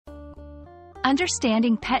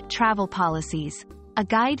Understanding Pet Travel Policies, a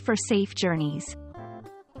guide for safe journeys.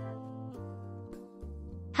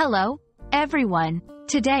 Hello, everyone.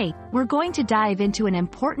 Today, we're going to dive into an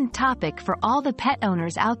important topic for all the pet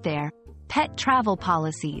owners out there: pet travel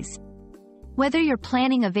policies. Whether you're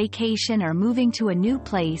planning a vacation or moving to a new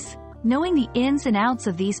place, knowing the ins and outs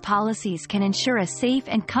of these policies can ensure a safe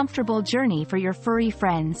and comfortable journey for your furry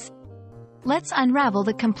friends. Let's unravel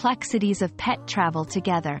the complexities of pet travel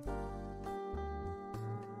together.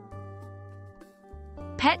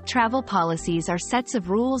 Pet travel policies are sets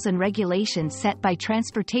of rules and regulations set by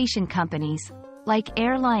transportation companies, like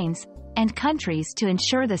airlines, and countries to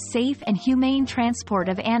ensure the safe and humane transport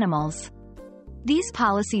of animals. These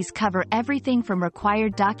policies cover everything from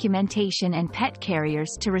required documentation and pet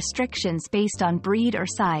carriers to restrictions based on breed or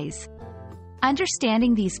size.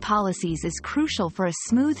 Understanding these policies is crucial for a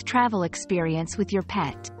smooth travel experience with your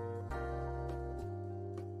pet.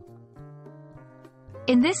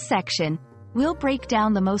 In this section, we'll break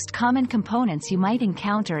down the most common components you might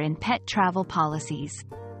encounter in pet travel policies.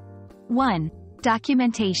 1.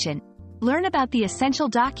 Documentation. Learn about the essential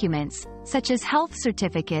documents, such as health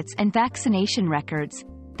certificates and vaccination records,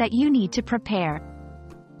 that you need to prepare.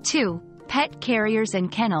 2. Pet carriers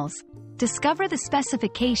and kennels. Discover the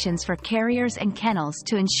specifications for carriers and kennels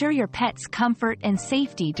to ensure your pet's comfort and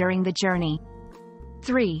safety during the journey.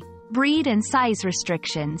 3. Breed and size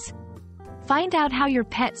restrictions. Find out how your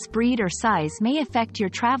pet's breed or size may affect your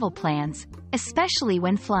travel plans, especially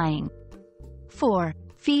when flying. 4.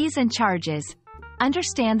 Fees and charges.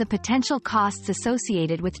 Understand the potential costs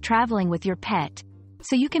associated with traveling with your pet,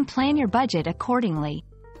 so you can plan your budget accordingly.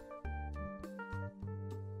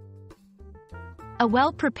 A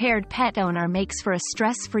well-prepared pet owner makes for a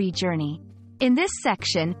stress-free journey. In this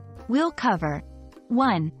section, we'll cover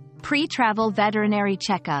 1. Pre-travel veterinary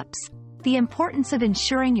checkups. The importance of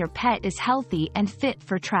ensuring your pet is healthy and fit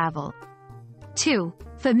for travel. 2.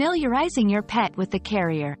 Familiarizing your pet with the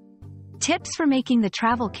carrier. Tips for making the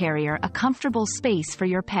travel carrier a comfortable space for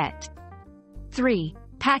your pet. 3.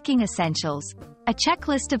 Packing essentials. A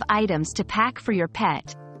checklist of items to pack for your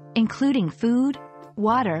pet, including food,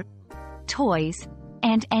 water, toys,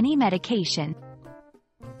 and any medication.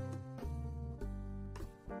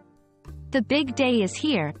 The big day is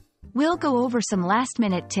here. We'll go over some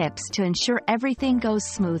last-minute tips to ensure everything goes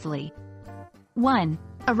smoothly. 1.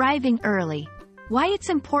 Arriving early. Why it's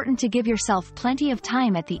important to give yourself plenty of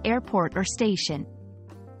time at the airport or station.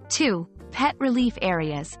 2. Pet relief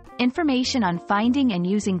areas. Information on finding and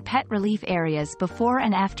using pet relief areas before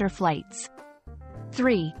and after flights.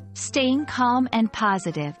 3. Staying calm and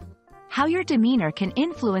positive. How your demeanor can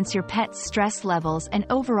influence your pet's stress levels and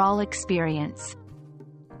overall experience.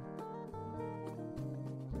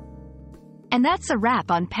 And that's a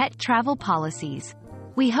wrap on pet travel policies.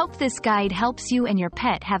 We hope this guide helps you and your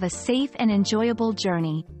pet have a safe and enjoyable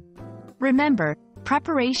journey. Remember,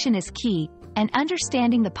 preparation is key, and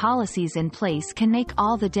understanding the policies in place can make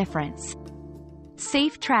all the difference.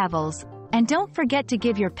 Safe travels, and don't forget to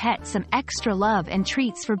give your pet some extra love and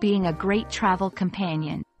treats for being a great travel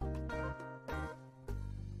companion.